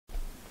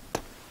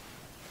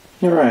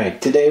All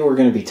right, today we're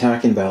going to be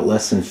talking about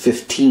Lesson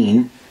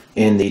 15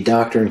 in the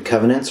Doctrine and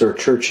Covenants, or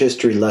Church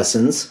History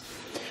Lessons.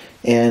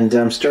 And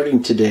I'm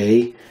starting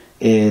today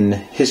in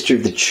History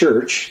of the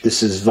Church.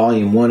 This is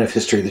Volume 1 of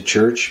History of the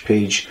Church,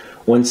 page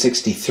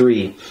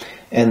 163.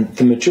 And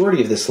the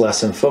majority of this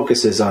lesson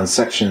focuses on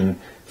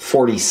Section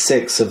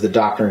 46 of the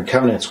Doctrine and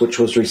Covenants, which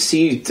was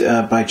received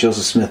by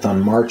Joseph Smith on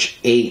March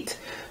 8th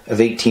of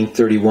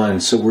 1831.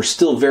 So we're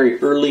still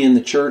very early in the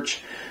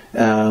church.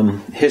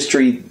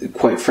 History,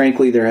 quite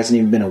frankly, there hasn't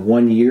even been a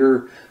 1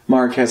 year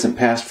mark, hasn't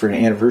passed for an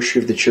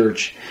anniversary of the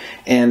church.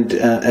 And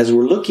as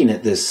we're looking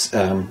at this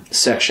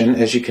section,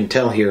 as you can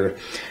tell here,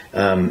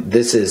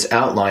 this is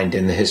outlined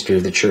in the History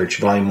of the Church,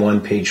 Volume 1,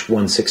 page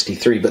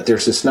 163. But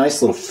there's this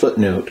nice little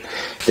footnote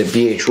that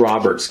B.H.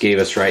 Roberts gave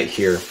us right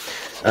here.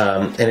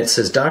 And it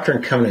says Doctrine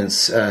and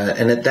Covenants,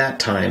 and at that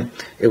time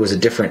it was a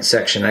different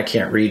section. I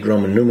can't read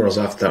Roman numerals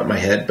off the top of my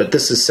head, but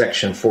this is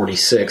section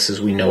 46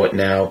 as we know it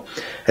now.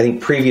 I think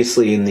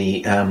previously in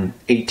the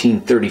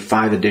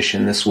 1835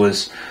 edition this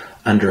was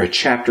under a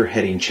chapter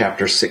heading,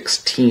 chapter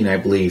 16, I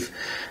believe.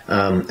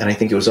 And I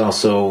think it was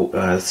also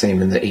the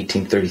same in the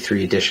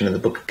 1833 edition of the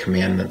Book of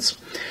Commandments.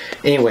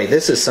 Anyway,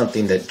 this is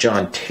something that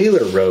John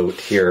Taylor wrote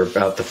here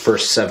about the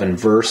first 7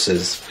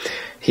 verses.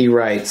 He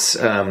writes,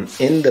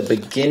 in the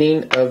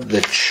beginning of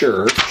the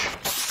church,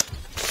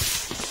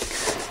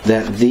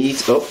 that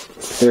these,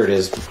 there it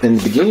is. In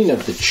the beginning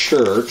of the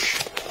church,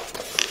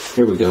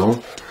 here we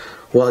go,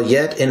 while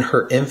yet in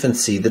her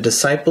infancy, the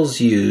disciples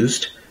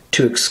used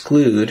to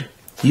exclude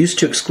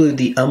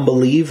the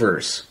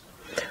unbelievers,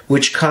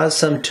 which caused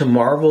some to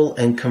marvel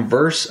and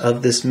converse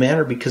of this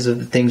matter because of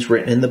the things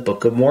written in the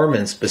Book of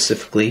Mormon,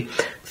 specifically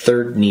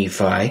 3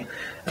 Nephi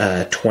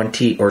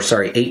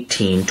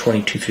 18,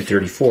 22 through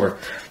 34.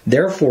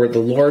 Therefore, the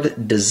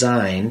Lord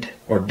deigned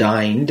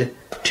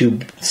to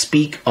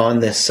speak on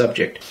this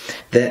subject,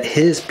 that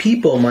his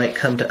people might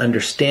come to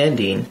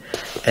understanding,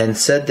 and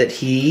said that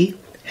he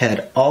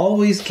had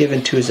always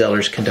given to his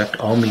elders conduct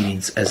all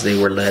meetings as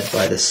they were led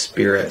by the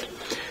Spirit.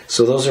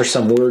 So those are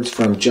some words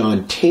from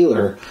John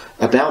Taylor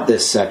about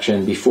this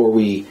section before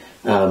we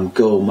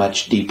go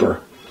much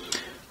deeper.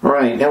 All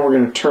right, now we're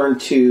going to turn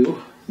to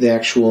the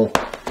actual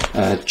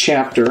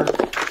chapter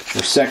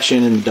or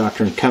section in the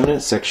Doctrine and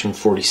Covenants, section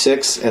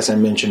 46. As I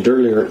mentioned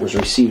earlier, it was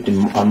received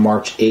on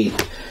March 8,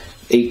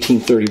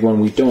 1831.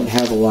 We don't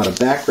have a lot of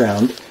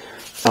background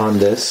on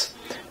this,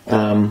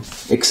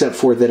 except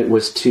for that it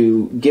was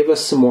to give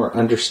us some more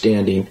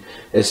understanding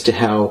as to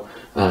how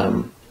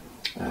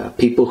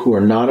people who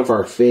are not of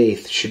our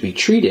faith should be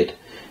treated.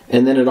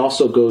 And then it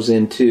also goes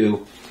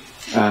into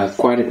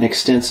quite an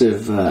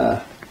extensive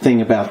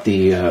thing about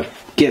the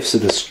gifts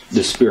of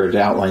the Spirit. It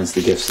outlines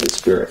the gifts of the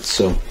Spirit.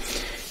 So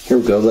here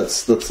we go.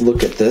 Let's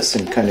look at this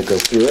and kind of go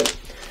through it.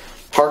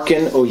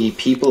 Hearken, O ye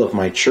people of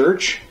my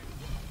church,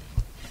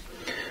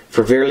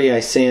 for verily I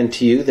say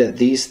unto you that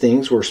these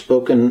things were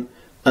spoken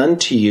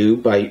unto you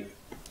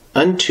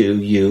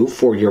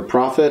for your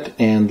profit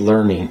and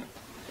learning.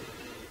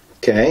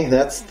 Okay,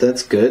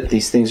 that's good.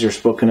 These things are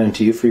spoken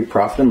unto you for your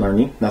profit and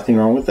learning. Nothing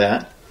wrong with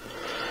that.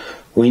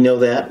 We know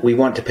that. We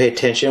want to pay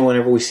attention.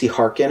 Whenever we see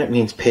hearken, it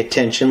means pay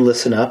attention,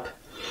 listen up.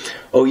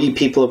 O ye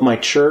people of my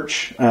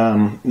church,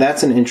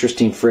 that's an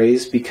interesting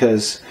phrase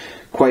because,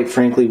 quite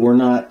frankly, we're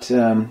not,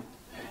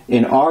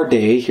 in our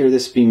day, hear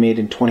this being made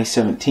in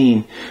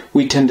 2017,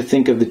 we tend to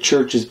think of the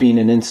church as being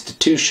an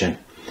institution.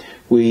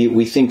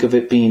 We think of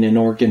it being an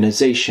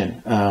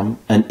organization, kind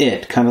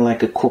of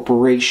like a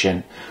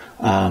corporation,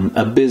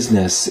 a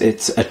business.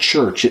 It's a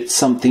church. It's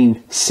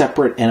something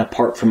separate and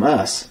apart from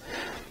us.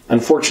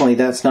 Unfortunately,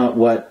 that's not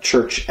what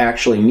church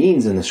actually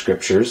means in the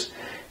Scriptures.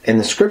 In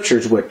the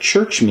Scriptures, what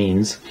church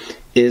means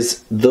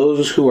is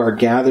those who are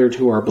gathered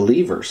who are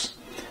believers.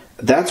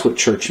 That's what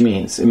church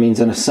means. It means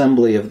an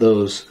assembly of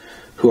those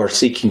who are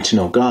seeking to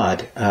know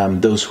God,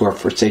 those who are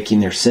forsaking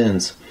their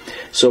sins.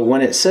 So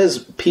when it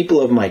says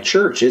people of my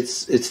church,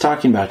 it's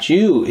talking about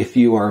you if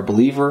you are a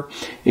believer,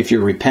 if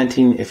you're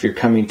repenting, if you're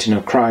coming to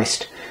know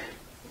Christ.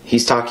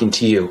 He's talking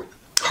to you.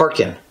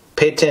 Hearken,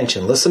 pay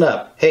attention, listen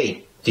up.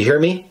 Hey, do you hear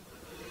me?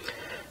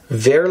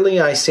 Verily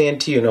I say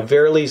unto you. Now,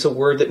 verily is a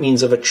word that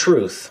means of a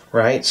truth,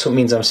 right? So it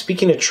means I'm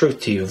speaking a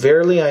truth to you.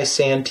 Verily I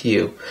say unto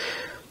you,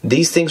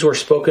 these things were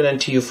spoken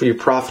unto you for your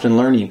profit and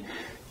learning.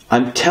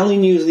 I'm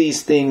telling you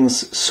these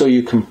things so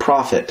you can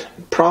profit.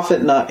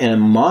 Profit not in a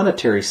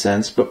monetary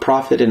sense, but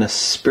profit in a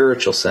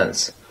spiritual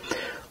sense.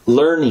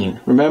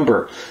 Learning.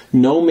 Remember,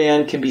 no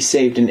man can be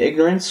saved in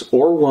ignorance,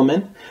 or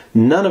woman.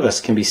 None of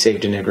us can be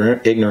saved in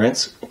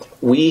ignorance.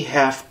 We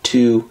have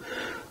to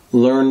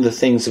learn the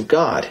things of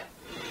God.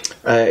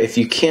 If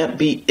you can't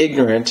be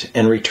ignorant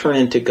and return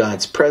into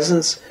God's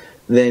presence,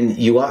 then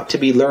you ought to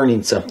be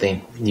learning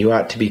something. You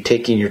ought to be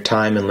taking your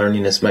time and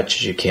learning as much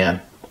as you can.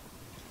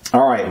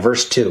 All right,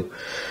 verse 2.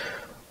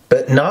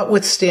 But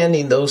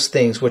notwithstanding those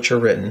things which are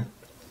written,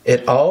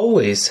 it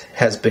always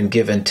has been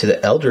given to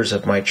the elders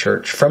of my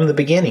church from the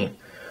beginning,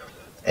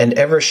 and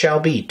ever shall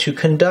be, to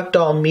conduct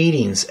all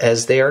meetings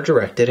as they are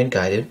directed and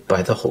guided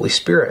by the Holy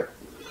Spirit.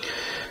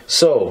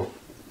 So,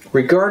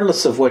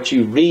 regardless of what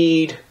you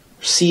read,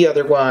 see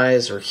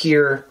otherwise, or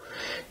hear,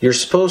 you're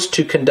supposed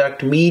to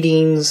conduct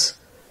meetings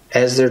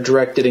as they're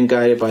directed and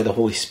guided by the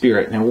Holy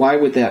Spirit. Now, why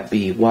would that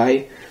be?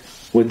 Why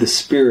would the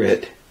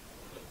Spirit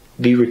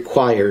be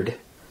required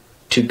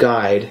to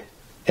guide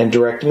and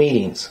direct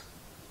meetings?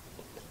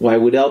 Why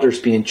would elders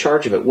be in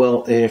charge of it?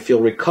 Well, if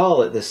you'll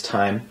recall at this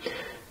time,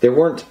 there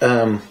weren't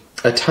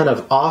a ton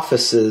of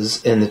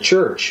offices in the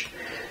church.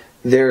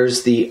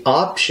 There's the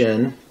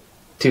option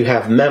to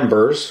have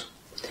members.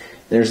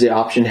 There's the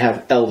option to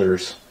have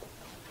elders.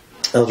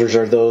 Elders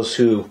are those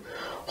who,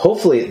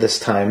 hopefully at this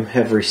time,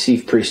 have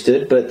received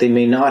priesthood, but they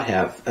may not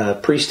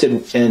have.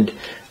 Priesthood and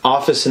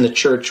office in the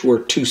church were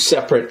two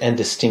separate and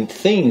distinct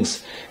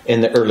things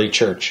in the early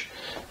church.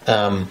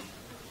 But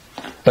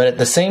at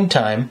the same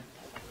time,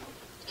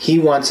 He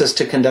wants us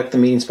to conduct the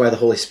meetings by the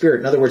Holy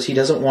Spirit. In other words, He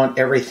doesn't want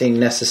everything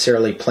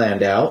necessarily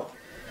planned out.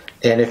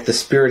 And if the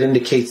Spirit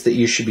indicates that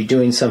you should be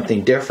doing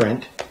something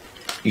different,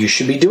 you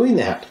should be doing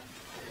that.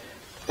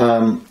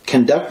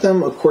 Conduct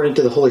them according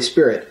to the Holy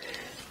Spirit.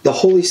 The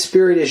Holy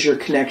Spirit is your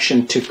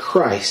connection to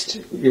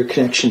Christ, your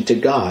connection to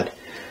God.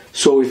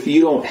 So if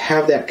you don't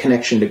have that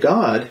connection to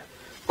God,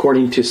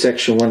 according to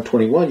section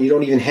 121, you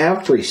don't even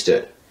have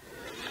priesthood.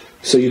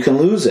 So you can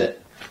lose it.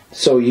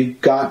 So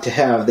you've got to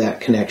have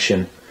that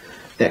connection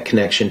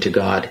to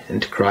God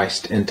and to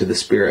Christ and to the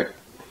Spirit.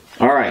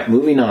 All right,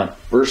 moving on.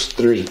 Verse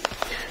 3.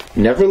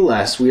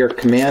 Nevertheless, we are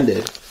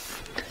commanded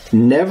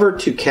never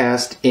to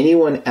cast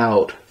anyone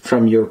out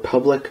from your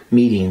public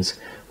meetings,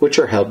 which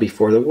are held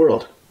before the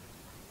world.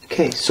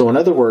 Okay, so in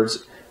other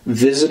words,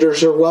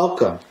 visitors are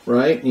welcome,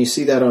 right? And you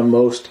see that on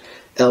most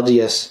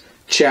LDS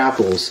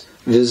chapels.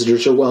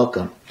 Visitors are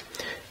welcome.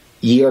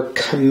 Ye are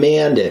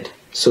commanded.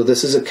 So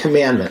this is a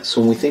commandment.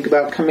 So when we think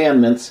about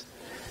commandments,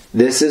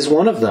 this is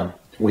one of them.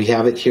 We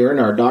have it here in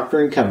our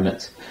Doctrine and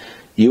Covenants.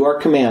 You are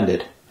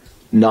commanded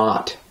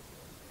not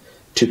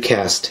to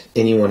cast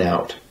anyone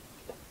out.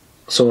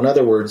 So in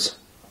other words,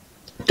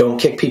 don't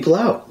kick people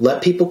out.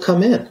 Let people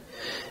come in.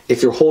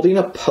 If you're holding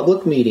a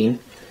public meeting,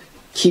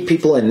 keep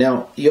people in.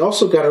 Now, you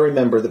also got to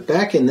remember that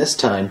back in this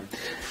time,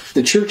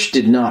 the church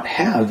did not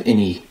have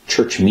any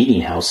church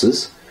meeting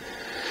houses.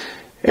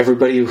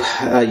 Everybody,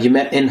 you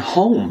met in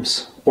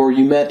homes, or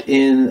you met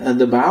in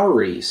the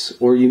Boweries,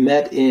 or you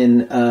met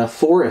in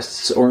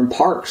forests or in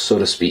parks, so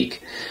to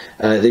speak.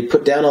 They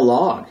put down a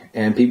log,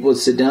 and people would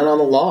sit down on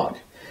the log,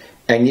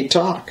 and you'd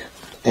talk.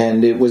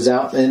 And it was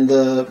out in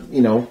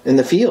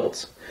the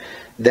fields.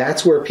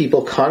 That's where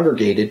people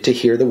congregated to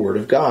hear the Word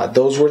of God.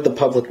 Those were the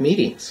public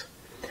meetings.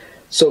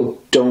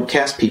 So don't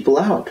cast people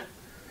out.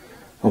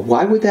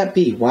 Why would that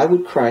be? Why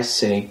would Christ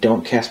say,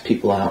 don't cast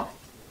people out?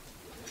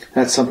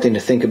 That's something to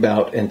think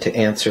about and to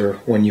answer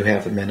when you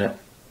have a minute.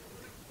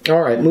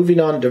 All right, moving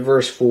on to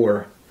verse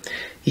 4.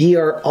 Ye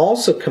are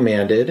also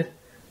commanded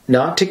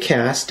not to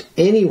cast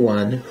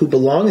anyone who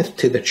belongeth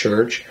to the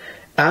church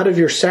out of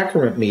your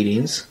sacrament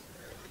meetings.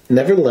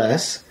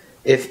 Nevertheless,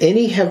 if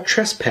any have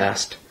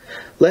trespassed,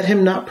 let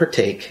him not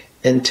partake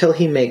until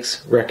he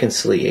makes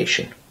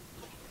reconciliation.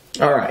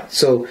 All right,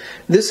 so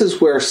this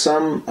is where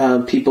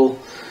some people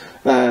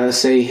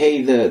say,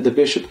 hey, the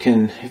bishop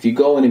can, if you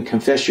go in and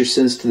confess your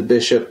sins to the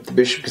bishop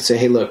can say,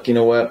 hey, look, you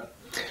know what?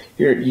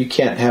 You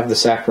can't have the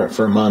sacrament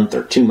for a month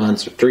or 2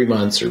 months or 3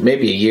 months or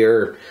maybe a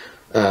year.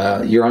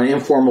 You're on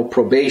informal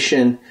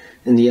probation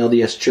in the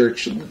LDS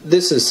church.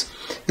 This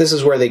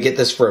is where they get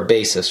this for a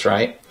basis,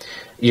 right?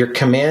 You're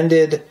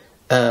commanded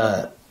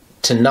to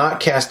not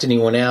cast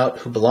anyone out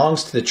who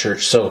belongs to the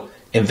church. So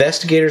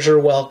investigators are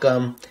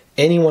welcome.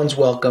 Anyone's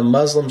welcome.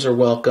 Muslims are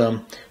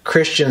welcome.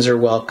 Christians are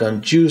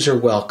welcome. Jews are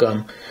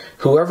welcome.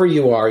 Whoever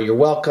you are, you're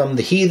welcome.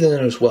 The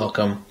heathen is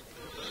welcome.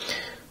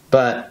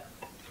 But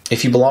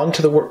if you belong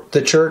to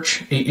the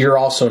church, you're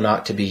also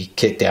not to be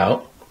kicked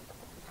out.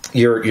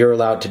 You're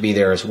allowed to be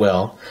there as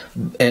well.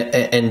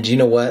 And you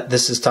know what?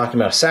 This is talking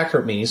about a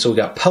sacrament meeting. So we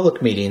got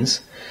public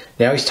meetings.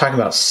 Now he's talking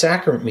about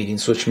sacrament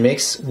meetings, which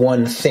makes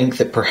one think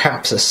that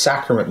perhaps a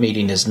sacrament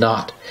meeting is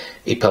not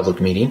a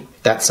public meeting.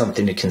 That's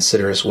something to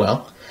consider as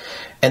well.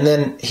 And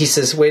then he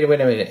says, wait a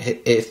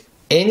minute. If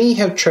any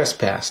have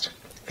trespassed,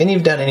 if any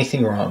have done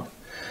anything wrong,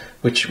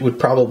 which would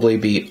probably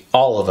be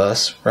all of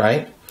us,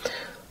 right?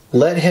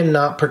 Let him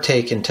not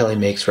partake until he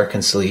makes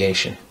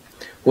reconciliation.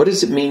 What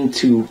does it mean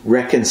to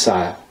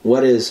reconcile?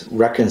 What does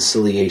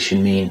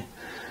reconciliation mean?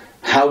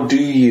 How do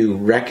you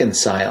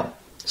reconcile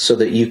so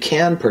that you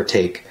can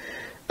partake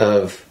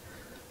of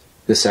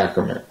the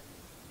sacrament?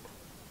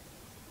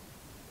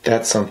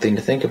 That's something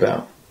to think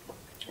about.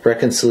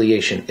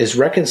 Reconciliation. Is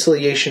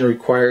reconciliation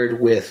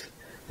required with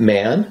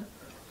man?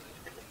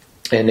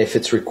 And if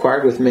it's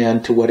required with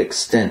man, to what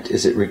extent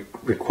is it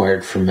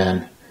required for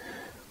men?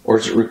 Or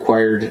is it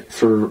required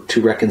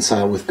to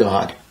reconcile with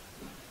God?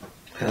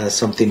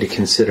 Something to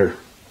consider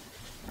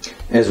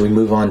as we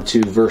move on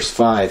to verse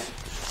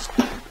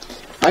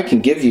 5. I can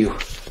give you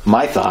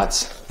my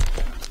thoughts,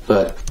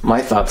 but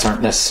my thoughts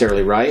aren't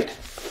necessarily right,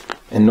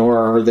 and nor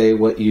are they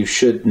what you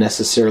should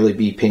necessarily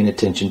be paying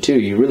attention to.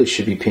 You really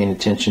should be paying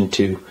attention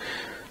to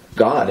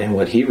God and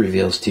what He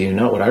reveals to you,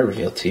 not what I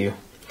reveal to you.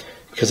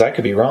 Because I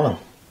could be wrong.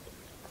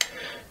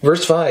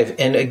 Verse 5,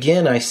 and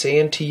again I say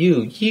unto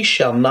you, ye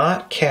shall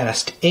not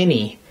cast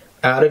any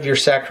out of your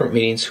sacrament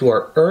meetings who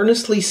are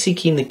earnestly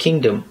seeking the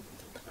kingdom.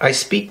 I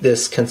speak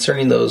this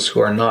concerning those who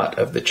are not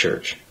of the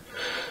church.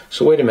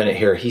 So wait a minute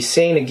here. He's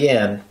saying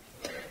again,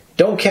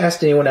 don't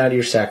cast anyone out of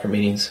your sacrament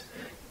meetings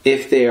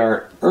if they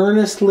are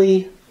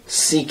earnestly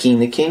seeking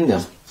the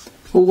kingdom.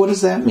 Well, what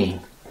does that mean?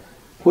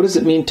 What does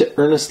it mean to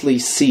earnestly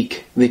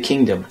seek the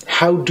kingdom?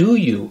 How do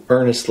you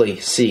earnestly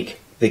seek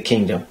the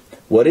kingdom?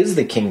 What is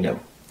the kingdom?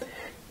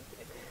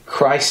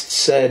 Christ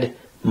said,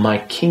 my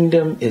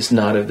kingdom is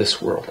not of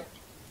this world.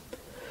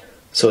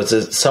 So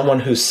it's someone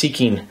who's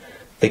seeking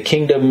the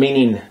kingdom,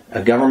 meaning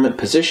a government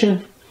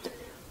position?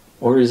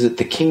 Or is it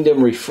the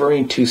kingdom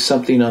referring to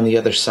something on the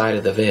other side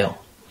of the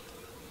veil?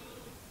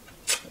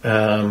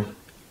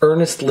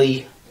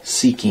 Earnestly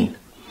seeking.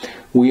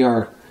 We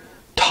are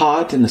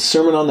taught in the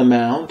Sermon on the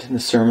Mount, in the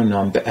Sermon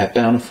at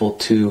Bountiful,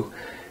 to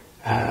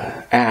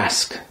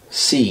ask,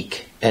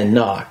 seek, and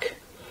knock.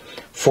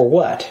 For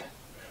what?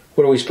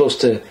 What are we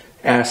supposed to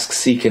ask,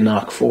 seek, and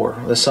knock for?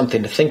 Well, that's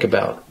something to think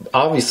about.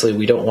 Obviously,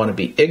 we don't want to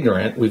be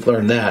ignorant. We've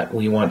learned that.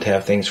 We want to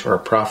have things for our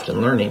profit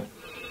and learning.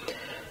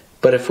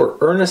 But if we're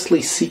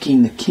earnestly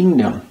seeking the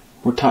kingdom,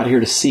 we're taught here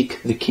to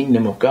seek the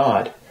kingdom of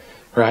God,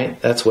 right?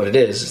 That's what it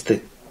is. It's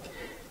the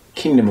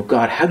kingdom of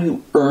God. How do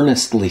you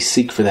earnestly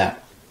seek for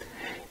that?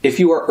 If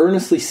you are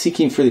earnestly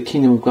seeking for the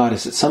kingdom of God,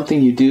 is it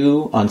something you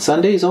do on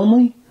Sundays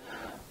only?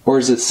 Or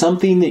is it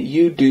something that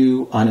you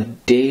do on a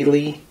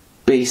daily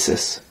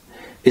basis?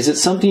 Is it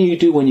something you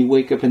do when you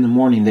wake up in the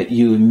morning that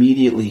you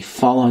immediately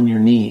fall on your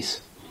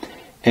knees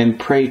and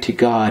pray to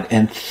God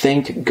and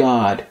thank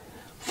God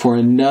for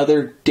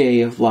another day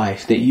of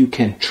life, that you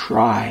can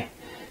try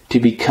to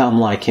become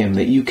like Him,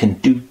 that you can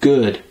do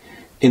good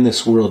in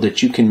this world,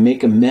 that you can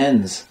make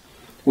amends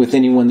with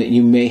anyone that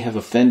you may have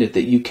offended,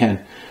 that you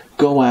can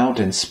go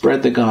out and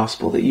spread the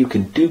gospel, that you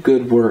can do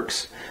good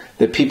works,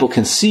 that people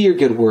can see your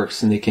good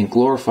works and they can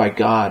glorify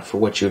God for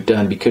what you have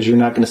done, because you're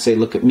not going to say,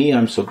 look at me,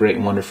 I'm so great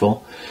and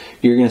wonderful.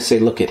 You're going to say,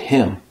 look at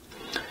Him.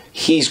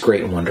 He's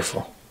great and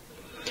wonderful.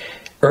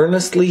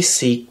 Earnestly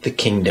seek the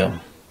kingdom.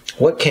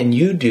 What can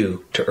you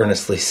do to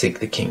earnestly seek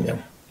the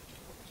kingdom?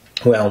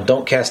 Well,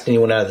 don't cast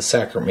anyone out of the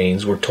sacrament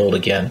meetings, we're told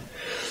again.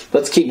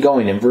 Let's keep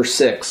going in verse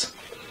 6.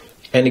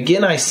 And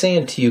again I say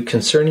unto you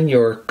concerning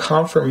your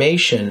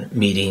confirmation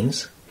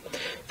meetings,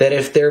 that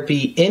if there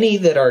be any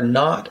that are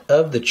not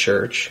of the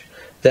church,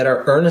 that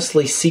are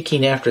earnestly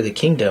seeking after the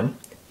kingdom,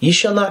 ye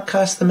shall not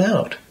cast them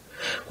out.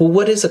 Well,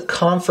 what is a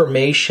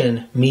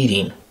confirmation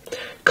meeting?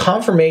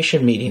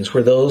 Confirmation meetings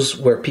were those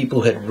where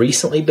people who had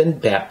recently been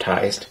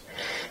baptized,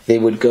 they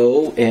would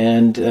go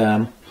and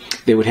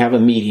they would have a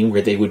meeting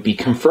where they would be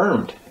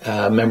confirmed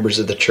members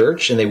of the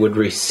church, and they would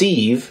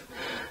receive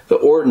the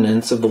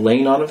ordinance of the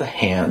laying on of the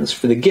hands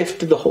for the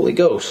gift of the Holy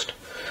Ghost.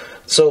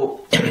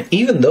 So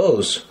even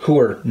those who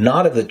are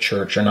not of the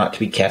church are not to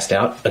be cast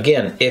out.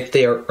 Again, if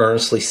they are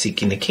earnestly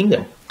seeking the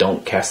kingdom,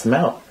 don't cast them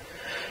out.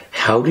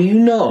 How do you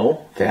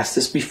know, I've asked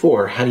this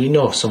before, how do you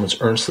know if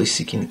someone's earnestly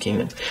seeking the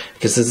kingdom?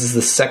 Because this is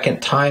the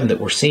second time that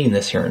we're seeing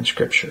this here in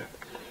Scripture.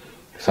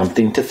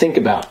 Something to think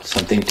about,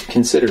 something to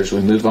consider as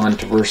we move on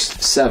to verse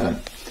 7.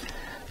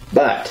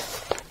 But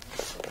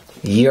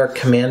ye are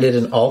commanded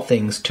in all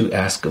things to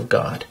ask of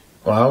God.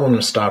 Well, I want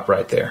to stop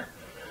right there.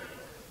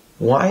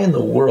 Why in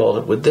the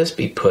world would this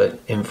be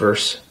put in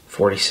verse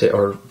 46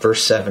 or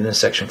verse 7 in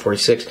section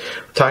 46?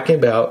 We're talking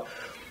about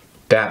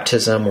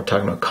baptism, we're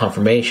talking about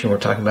confirmation, we're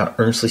talking about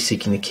earnestly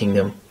seeking the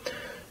kingdom.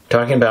 We're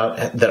talking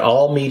about that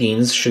all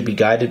meetings should be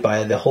guided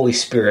by the Holy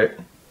Spirit.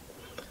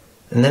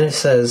 And then it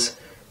says,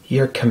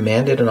 you're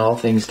commanded in all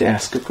things to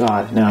ask of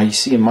God. Now, you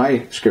see in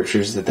my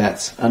scriptures that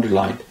that's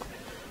underlined.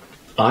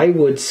 I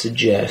would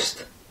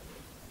suggest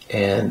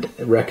and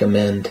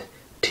recommend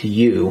to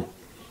you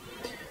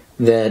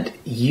that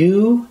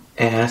you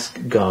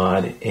ask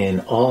God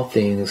in all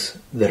things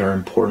that are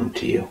important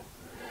to you.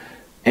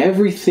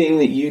 Everything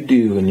that you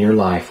do in your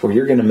life where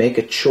you're going to make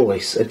a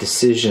choice, a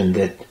decision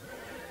that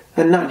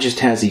not just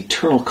has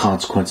eternal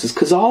consequences,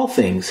 because all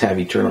things have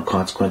eternal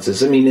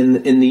consequences. I mean,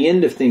 in the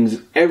end of things,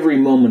 every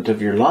moment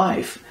of your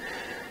life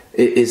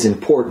is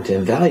important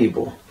and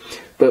valuable.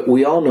 But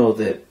we all know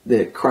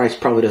that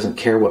Christ probably doesn't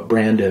care what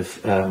brand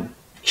of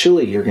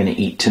chili you're going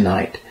to eat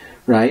tonight,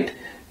 right?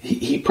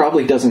 He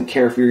probably doesn't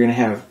care if you're going to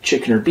have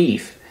chicken or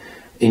beef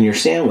in your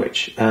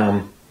sandwich.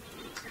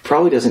 He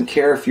probably doesn't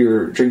care if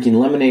you're drinking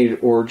lemonade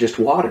or just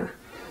water.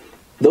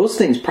 Those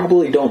things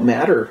probably don't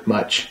matter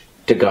much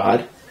to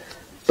God.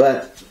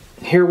 But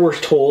here we're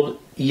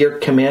told, you're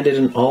commanded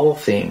in all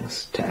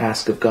things to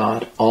ask of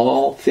God.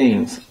 All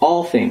things.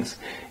 All things.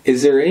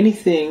 Is there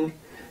anything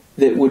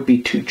that would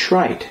be too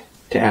trite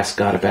to ask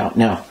God about?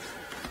 Now,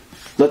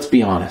 let's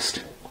be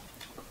honest.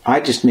 I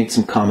just made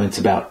some comments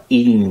about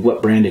eating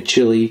what brand of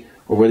chili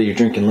or whether you're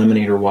drinking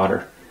lemonade or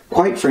water.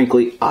 Quite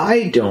frankly,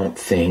 I don't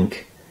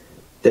think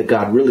that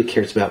God really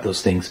cares about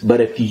those things. But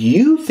if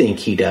you think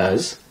He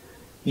does,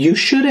 you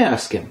should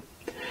ask Him.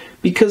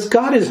 Because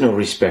God is no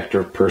respecter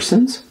of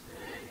persons.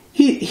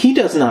 He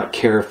does not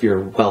care if you're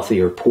wealthy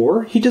or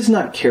poor. He does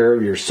not care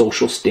of your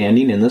social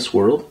standing in this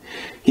world.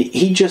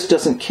 He just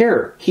doesn't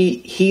care.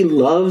 He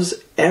loves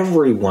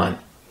everyone.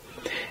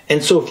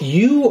 And so if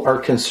you are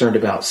concerned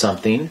about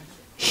something,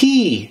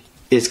 He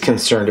is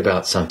concerned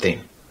about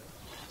something.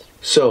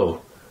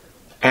 So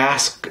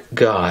ask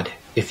God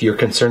if you're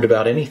concerned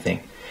about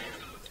anything.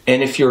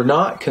 And if you're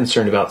not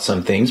concerned about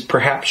some things,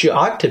 perhaps you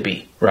ought to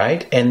be,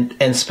 right?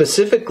 And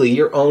specifically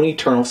your own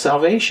eternal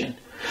salvation.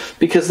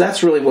 Because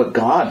that's really what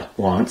God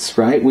wants,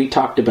 right? We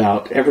talked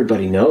about,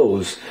 everybody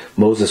knows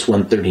Moses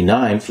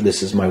 139, for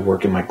this is my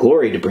work and my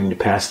glory, to bring to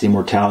pass the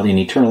immortality and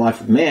eternal life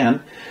of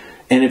man.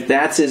 And if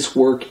that's His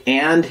work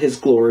and His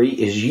glory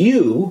is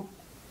you,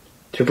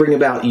 to bring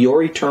about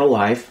your eternal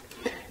life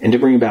and to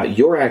bring about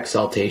your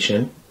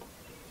exaltation,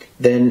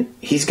 then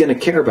He's going to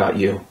care about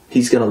you.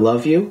 He's going to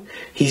love you.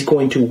 He's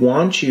going to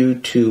want you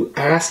to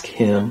ask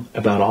Him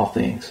about all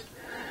things.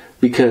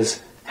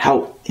 Because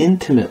how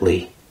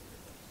intimately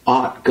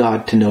ought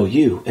God to know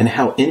you, and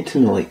how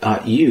intimately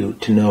ought you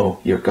to know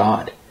your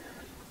God?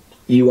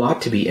 You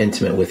ought to be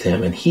intimate with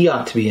Him, and He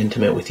ought to be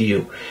intimate with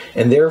you.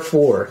 And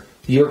therefore,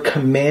 you're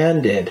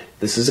commanded,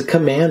 this is a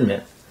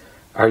commandment.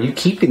 Are you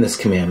keeping this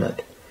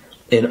commandment?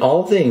 In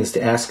all things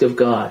to ask of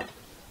God.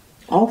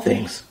 All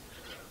things.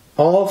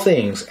 All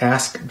things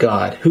ask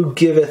God, who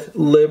giveth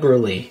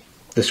liberally,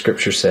 the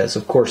Scripture says.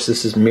 Of course,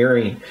 this is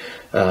mirroring,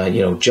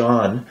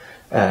 James.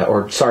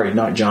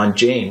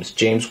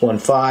 James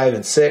 1:5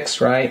 and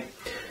 6, right?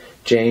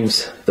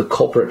 James, the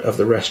culprit of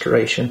the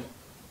restoration.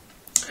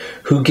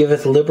 Who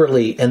giveth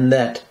liberally, and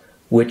that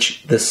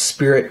which the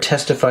Spirit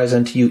testifies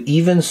unto you,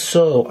 even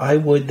so I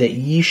would that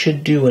ye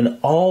should do in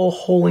all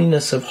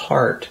holiness of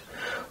heart,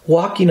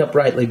 walking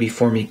uprightly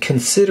before me,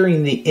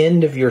 considering the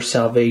end of your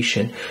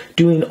salvation,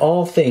 doing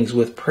all things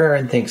with prayer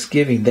and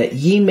thanksgiving, that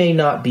ye may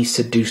not be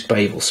seduced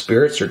by evil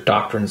spirits or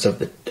doctrines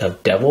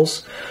of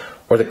devils,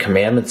 or the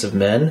commandments of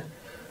men.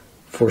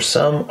 For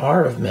some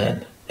are of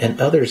men,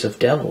 and others of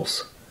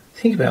devils.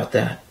 Think about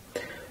that.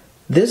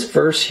 This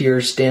verse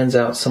here stands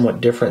out somewhat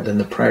different than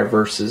the prior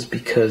verses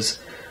because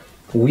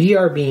we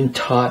are being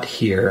taught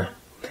here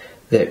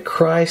that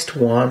Christ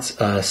wants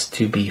us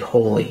to be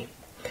holy.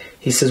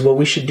 He says what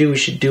we should do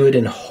it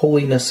in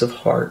holiness of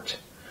heart,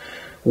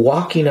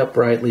 walking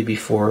uprightly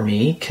before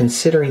me,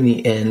 considering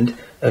the end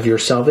of your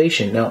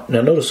salvation. Now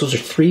notice those are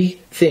three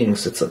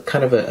things. It's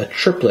kind of a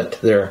triplet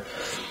there.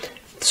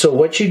 So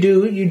what you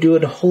do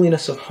in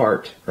holiness of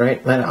heart,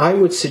 right? And I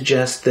would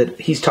suggest that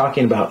he's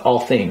talking about all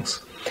things.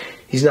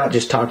 He's not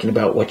just talking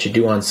about what you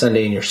do on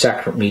Sunday in your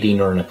sacrament meeting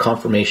or in a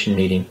confirmation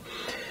meeting.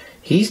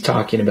 He's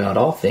talking about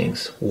all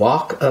things.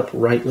 Walk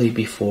uprightly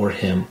before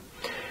Him.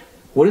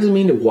 What does it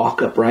mean to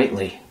walk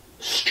uprightly?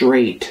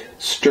 Straight,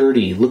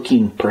 sturdy,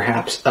 looking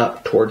perhaps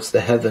up towards the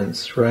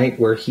heavens, right?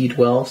 Where He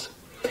dwells.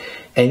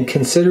 And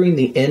considering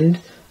the end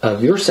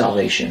of your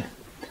salvation,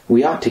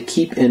 we ought to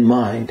keep in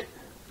mind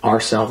our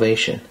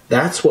salvation.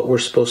 That's what we're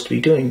supposed to be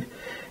doing.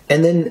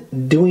 And then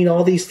doing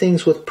all these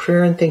things with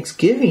prayer and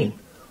thanksgiving.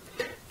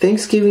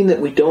 Thanksgiving that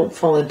we don't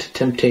fall into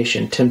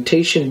temptation.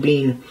 Temptation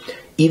being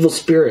evil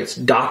spirits,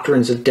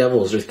 doctrines of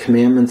devils, or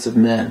commandments of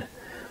men.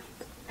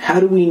 How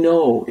do we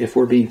know if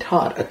we're being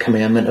taught a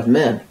commandment of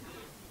men?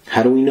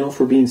 How do we know if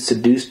we're being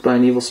seduced by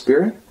an evil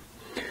spirit?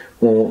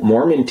 Well,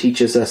 Mormon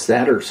teaches us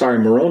that,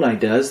 Moroni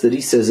does, that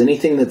he says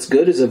anything that's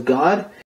good is of God.